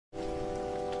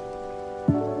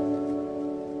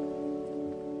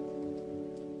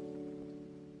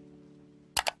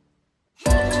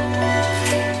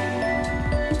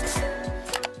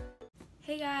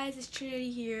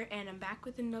I'm back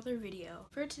with another video.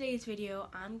 For today's video,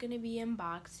 I'm going to be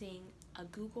unboxing a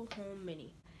Google Home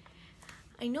Mini.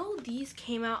 I know these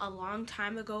came out a long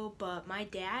time ago, but my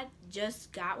dad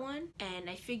just got one, and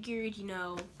I figured,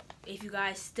 if you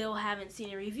guys still haven't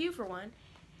seen a review for one,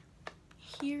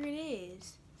 here it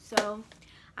is. So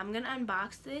I'm going to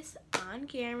unbox this on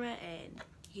camera, and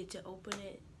you get to open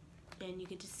it, and you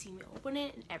get to see me open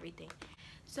it and everything.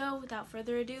 So without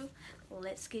further ado,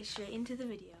 let's get straight into the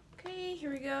video. Okay, here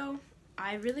we go.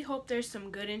 I really hope there's some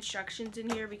good instructions in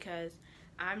here because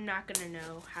I'm not gonna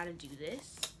know how to do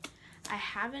this. I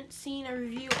haven't seen a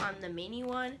review on the mini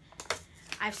one.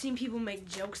 I've seen people make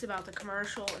jokes about the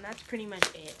commercial, and that's pretty much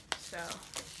it. So,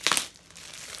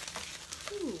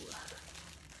 ooh,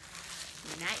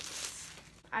 nice.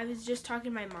 I was just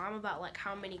talking to my mom about like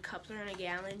how many cups are in a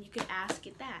gallon. You could ask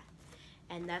it that,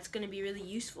 and that's gonna be really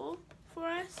useful for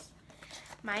us.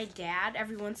 My dad,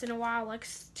 every once in a while,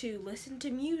 likes to listen to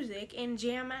music and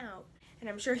jam out. And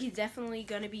I'm sure he's definitely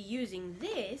going to be using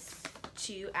this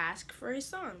to ask for his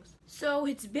songs. So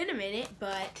it's been a minute,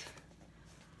 but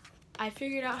I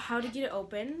figured out how to get it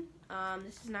open.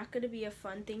 This is not going to be a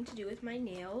fun thing to do with my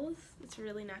nails. It's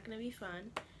really not going to be fun.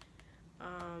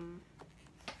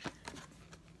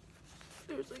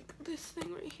 There's like this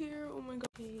thing right here. Oh my god.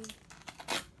 Okay.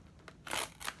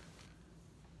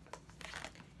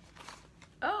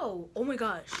 Oh my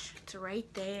gosh, it's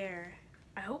right there.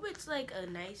 I hope it's like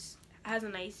has a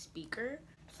nice speaker.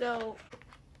 So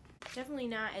definitely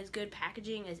not as good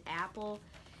packaging as Apple.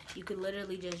 You could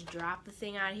literally just drop the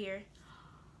thing out here.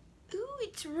 Ooh,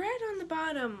 it's red on the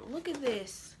bottom. Look at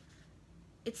this.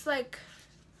 It's like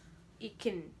it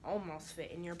can almost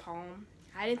fit in your palm.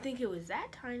 I didn't think it was that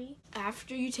tiny.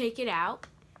 After you take it out,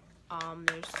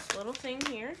 there's this little thing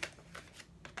here.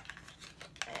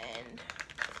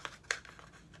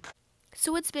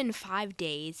 So it's been 5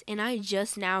 days, and I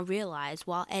just now realized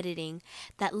while editing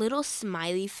that little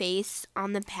smiley face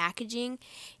on the packaging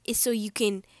is so you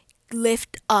can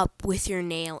lift up with your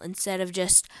nail instead of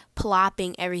just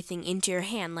plopping everything into your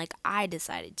hand like I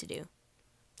decided to do.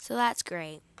 So that's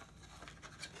great.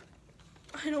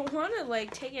 I don't want to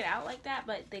like take it out like that,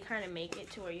 but they kind of make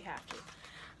it to where you have to.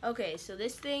 Okay, so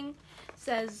this thing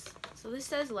says,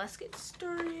 let's get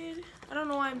started. I don't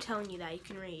know why I'm telling you that. You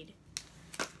can read.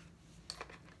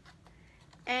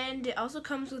 And it also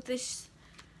comes with this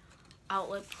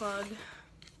outlet plug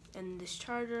and this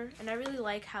charger. And I really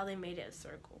like how they made it a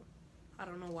circle. I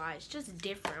don't know why. It's just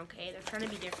different, okay? They're trying to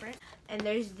be different. And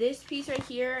there's this piece right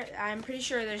here. I'm pretty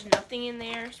sure there's nothing in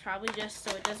there. It's probably just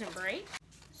so it doesn't break.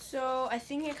 So I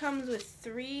think it comes with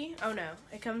 3. Oh no,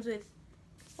 it comes with,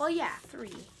 well yeah,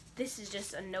 3. This is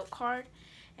just a note card.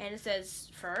 And it says,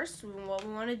 first, what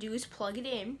we want to do is plug it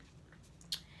in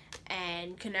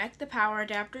and connect the power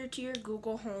adapter to your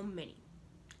Google Home Mini.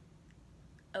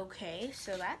 Okay,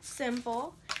 so that's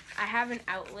simple. I have an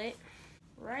outlet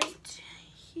right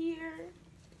here.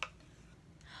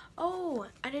 Oh,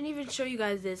 I didn't even show you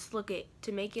guys this. Look,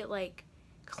 to make it like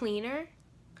cleaner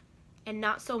and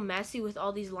not so messy with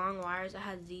all these long wires, it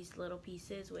has these little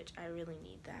pieces, which I really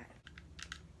need that.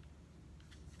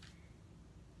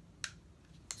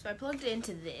 So I plugged it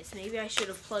into this. Maybe I should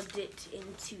have plugged it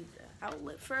into the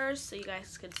outlet first so you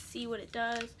guys could see what it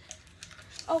does.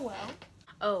 Oh well.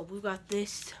 Oh, we've got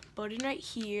this button right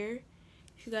here.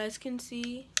 If you guys can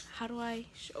see, how do I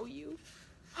show you?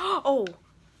 Oh,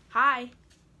 hi.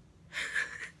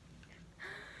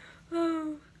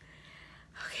 Oh.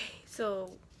 Okay,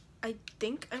 so I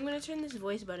think I'm gonna turn this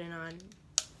voice button on.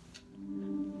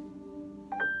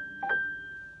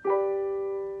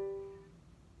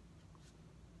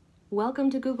 Welcome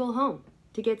to Google Home.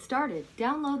 To get started,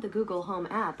 download the Google Home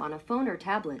app on a phone or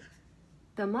tablet.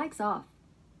 The mic's off.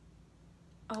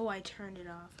 Oh, I turned it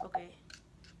off. Okay.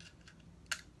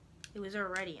 It was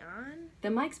already on? The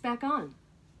mic's back on.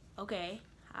 Okay.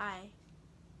 Hi.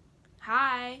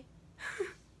 Hi.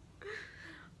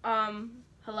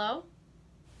 Hello?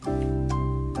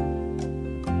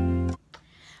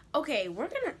 Okay, we're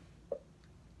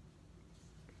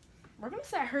gonna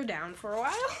set her down for a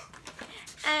while.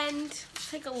 And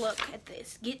take a look at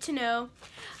this. Get to know.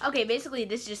 Okay, basically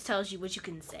this just tells you what you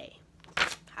can say.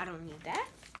 I don't need that.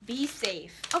 Be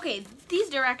safe. Okay, these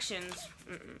directions.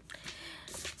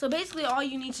 So basically all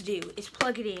you need to do is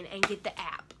plug it in and get the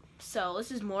app. So this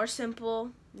is more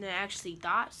simple than I actually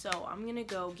thought. So I'm going to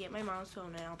go get my mom's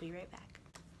phone and I'll be right back.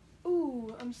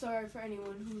 Ooh, I'm sorry for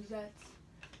anyone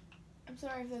I'm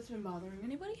sorry if that's been bothering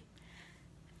anybody.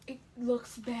 It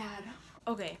looks bad.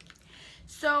 Okay,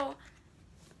 so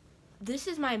this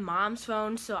is my mom's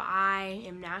phone, so I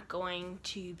am not going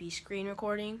to be screen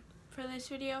recording for this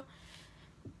video.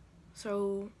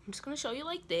 So I'm just gonna show you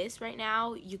like this right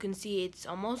now. You can see it's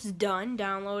almost done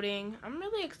downloading. I'm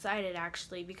really excited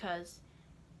actually because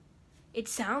it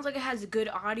sounds like it has good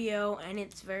audio and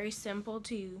it's very simple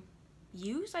to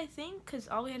use, I think, because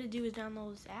all we had to do is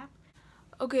download this app.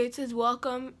 Okay, it says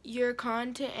welcome your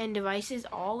content and devices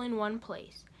all in one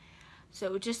place.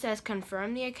 So it just says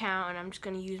confirm the account, and I'm just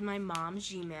gonna use my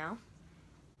mom's Gmail.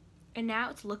 And now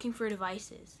it's looking for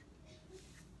devices.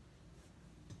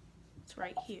 It's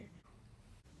right here.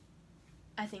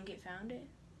 I think it found it.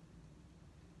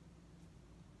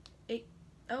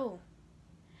 Oh.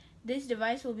 This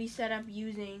device will be set up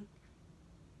using,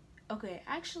 okay,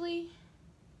 actually,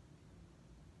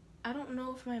 I don't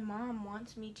know if my mom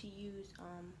wants me to use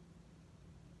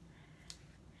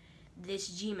this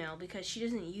Gmail because she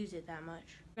doesn't use it that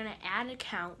much. I'm gonna add an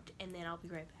account and then I'll be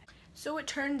right back. So it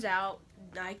turns out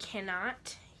I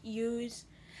cannot use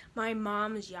my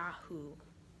mom's Yahoo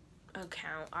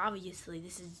account. Obviously,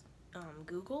 this is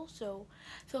Google, so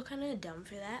I feel kind of dumb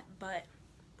for that, but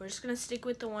we're just gonna stick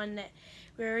with the one that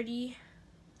we already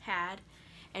had.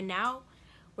 And now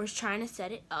we're trying to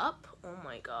set it up. Oh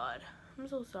my god, I'm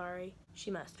so sorry.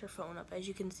 She messed her phone up, as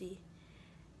you can see.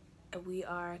 And we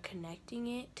are connecting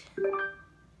it.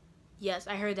 Yes,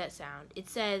 I heard that sound. It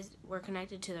says we're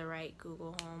connected to the right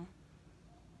Google Home.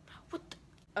 What the?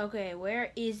 Okay,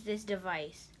 where is this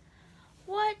device?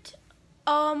 What?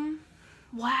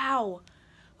 Wow.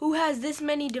 Who has this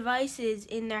many devices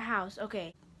in their house?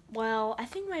 Okay. Well, I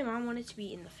think my mom wanted to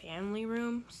be in the family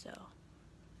room, so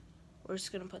we're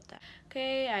just gonna put that.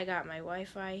 Okay, I got my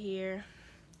Wi-Fi here.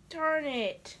 Darn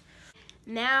it.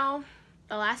 Now,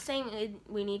 the last thing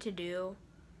we need to do.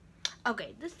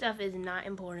 Okay, this stuff is not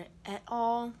important at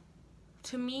all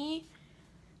to me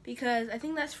because I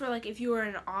think that's for like if you were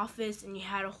in an office and you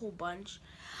had a whole bunch.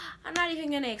 I'm not even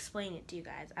gonna explain it to you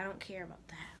guys. I don't care about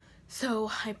that.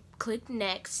 So I clicked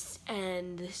next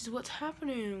and this is what's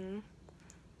happening.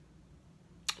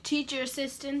 Teacher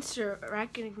assistant to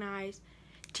recognize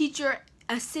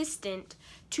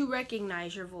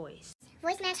your voice.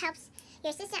 Voice match helps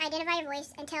your assistant identify your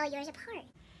voice and tell yours apart.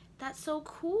 That's so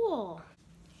cool.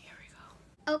 Here we go.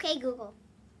 Okay, Google.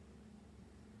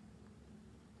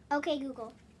 Okay,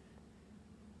 Google.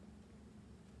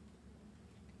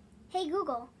 Hey,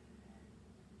 Google.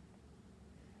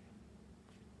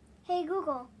 Hey,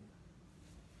 Google.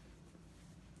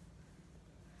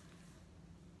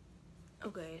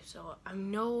 Okay, so I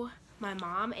know my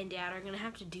mom and dad are gonna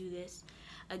have to do this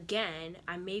again.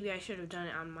 Maybe I should have done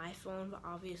it on my phone, but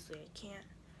obviously I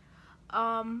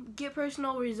can't. Get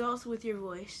personal results with your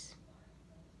voice.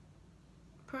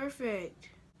 Perfect.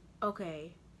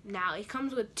 Okay, now it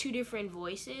comes with 2 different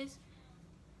voices,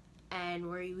 and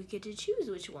where we get to choose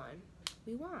which one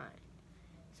we want.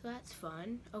 So that's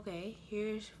fun. Okay,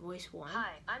 here's voice 1.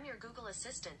 Hi, I'm your Google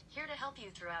Assistant, here to help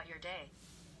you throughout your day.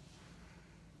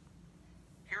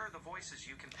 Here are the voices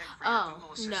you can pick for your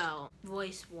Google Assistant. No.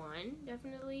 Voice 1,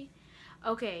 definitely.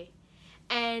 Okay.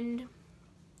 And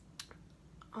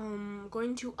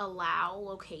going to allow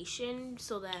location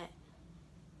so that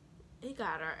it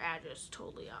got our address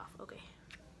totally off. Okay.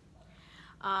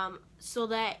 So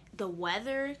that the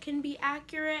weather can be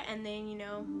accurate and then, you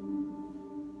know,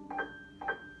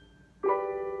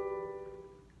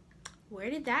 where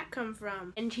did that come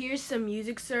from? And here's some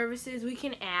music services we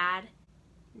can add.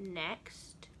 Next.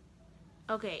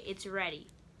 Okay, it's ready.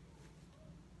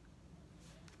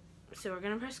 So we're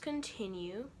gonna press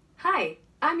continue. Hi,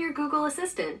 I'm your Google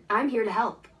Assistant. I'm here to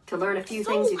help. To learn a few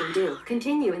things you can do,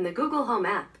 continue in the Google Home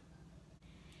app.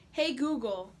 Hey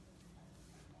Google,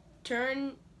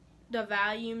 turn the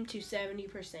volume to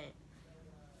 70%.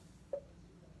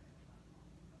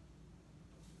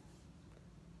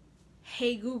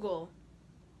 Hey Google,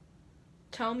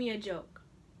 tell me a joke.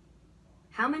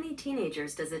 How many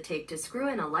teenagers does it take to screw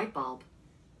in a light bulb?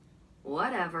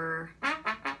 Whatever.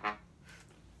 Ah,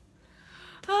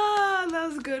 that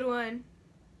was a good one.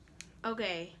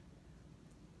 Okay.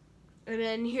 And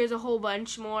then here's a whole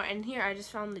bunch more. And here I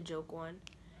just found the joke one.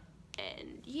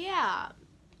 And yeah.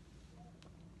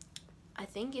 I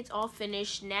think it's all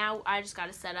finished. Now I just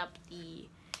gotta set up the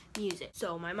music.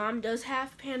 So my mom does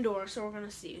have Pandora, so we're gonna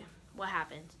see what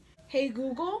happens. Hey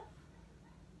Google,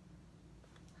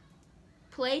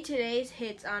 play today's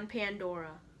hits on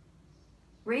Pandora.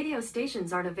 Radio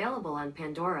stations aren't available on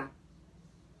Pandora.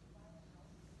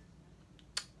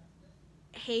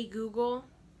 Hey Google,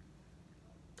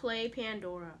 play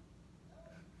Pandora.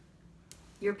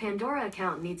 Your Pandora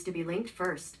account needs to be linked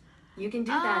first. You can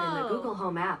do that in the Google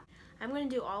Home app. I'm going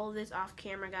to do all of this off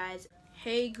camera, guys.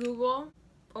 Hey Google,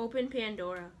 open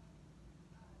Pandora.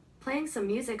 Playing some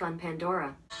music on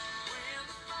Pandora.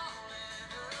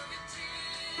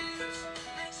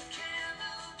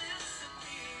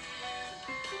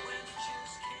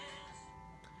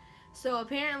 So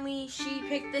apparently she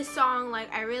picked this song.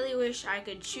 Like, I really wish I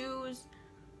could choose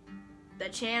the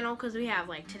channel because we have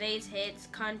like today's hits,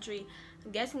 country.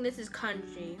 I'm guessing this is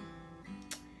country.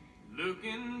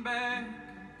 Looking back.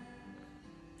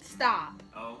 Stop.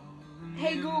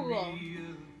 Hey Google.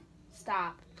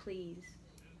 Stop, please.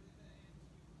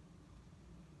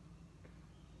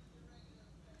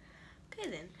 Okay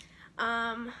then.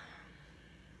 I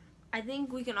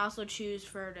think we can also choose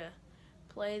for her to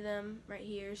play them right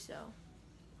here, so.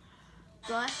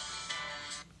 But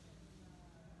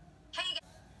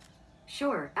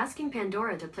Sure, asking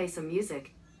Pandora to play some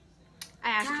music. I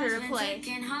asked her to play.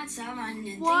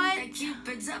 What?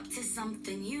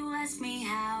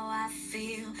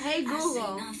 Hey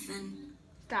Google.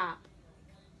 Stop.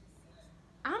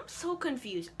 I'm so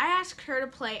confused. I asked her to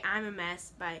play I'm a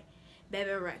Mess by Bebe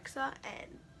Rexha,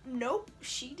 and nope,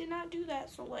 she did not do that.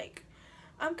 So like,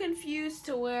 I'm confused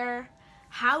to where,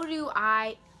 how do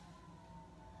I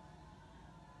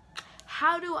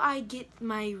get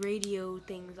my radio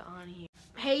things on here?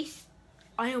 Hey,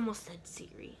 I almost said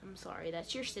Siri. I'm sorry,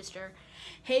 that's your sister.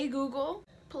 Hey Google,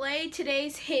 play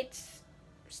today's hits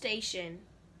station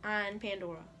on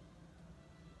Pandora.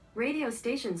 Radio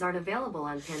stations aren't available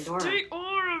on Pandora. They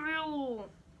are available.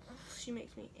 She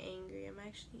makes me angry. I'm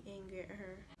actually angry at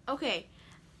her. Okay,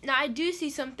 now I do see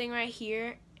something right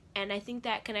here, and I think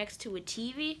that connects to a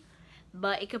TV,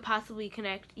 but it could possibly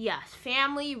connect, yes,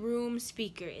 family room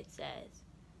speaker, it says.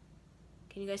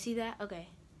 Can you guys see that? Okay.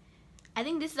 I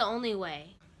think this is the only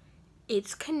way.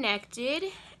 It's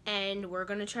connected, and we're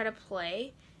gonna try to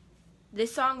play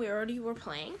this song we already were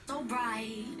playing. So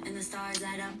bright, and the stars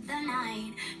light up the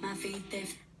night. My feet,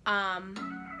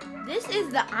 This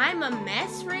is the I'm a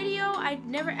Mess radio. I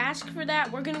never asked for that.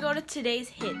 We're gonna go to today's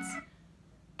hits.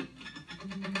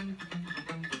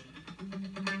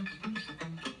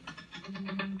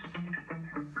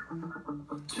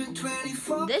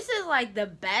 This is like the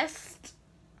best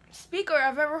speaker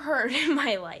I've ever heard in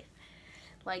my life.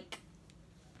 Like,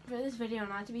 for this video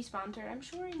not to be sponsored, I'm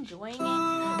sure you're enjoying it.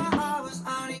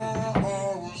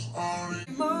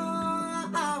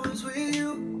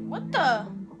 What the?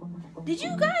 Did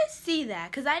you guys see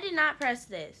that? Because I did not press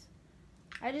this.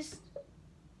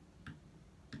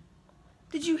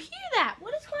 Did you hear that?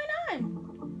 What is going on?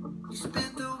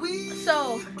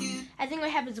 So, I think what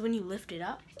happens when you lift it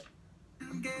up.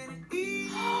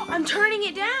 I'm turning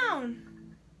it down.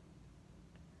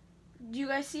 Do you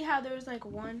guys see how there's like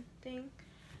one thing?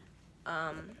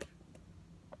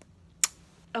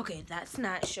 Okay, that's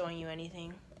not showing you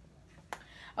anything.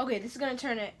 Okay, this is gonna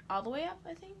turn it all the way up,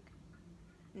 I think.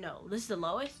 No, this is the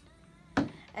lowest.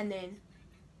 And then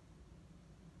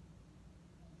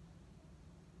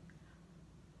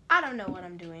I don't know what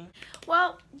I'm doing.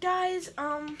 Well, guys,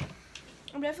 I'm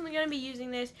definitely gonna be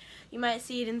using this. You might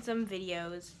see it in some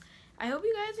videos. I hope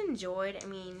you guys enjoyed. I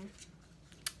mean,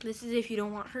 this is if you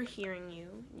don't want her hearing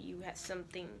you. You have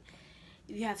something,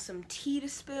 you have some tea to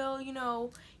spill, you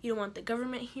know. You don't want the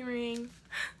government hearing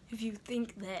if you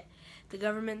think that the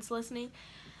government's listening.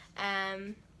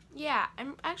 Yeah,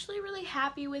 I'm actually really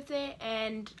happy with it,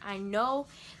 and I know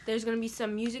there's gonna be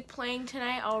some music playing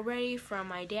tonight already from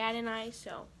my dad and I,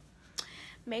 so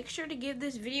make sure to give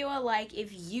this video a like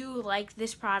if you like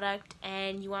this product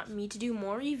and you want me to do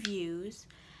more reviews.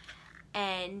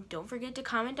 And don't forget to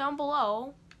comment down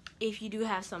below if you do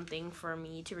have something for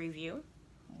me to review.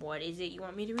 What is it you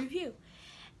want me to review?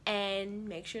 And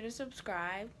make sure to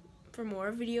subscribe for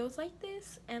more videos like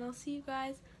this. And I'll see you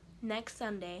guys next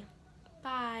Sunday.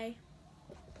 Bye.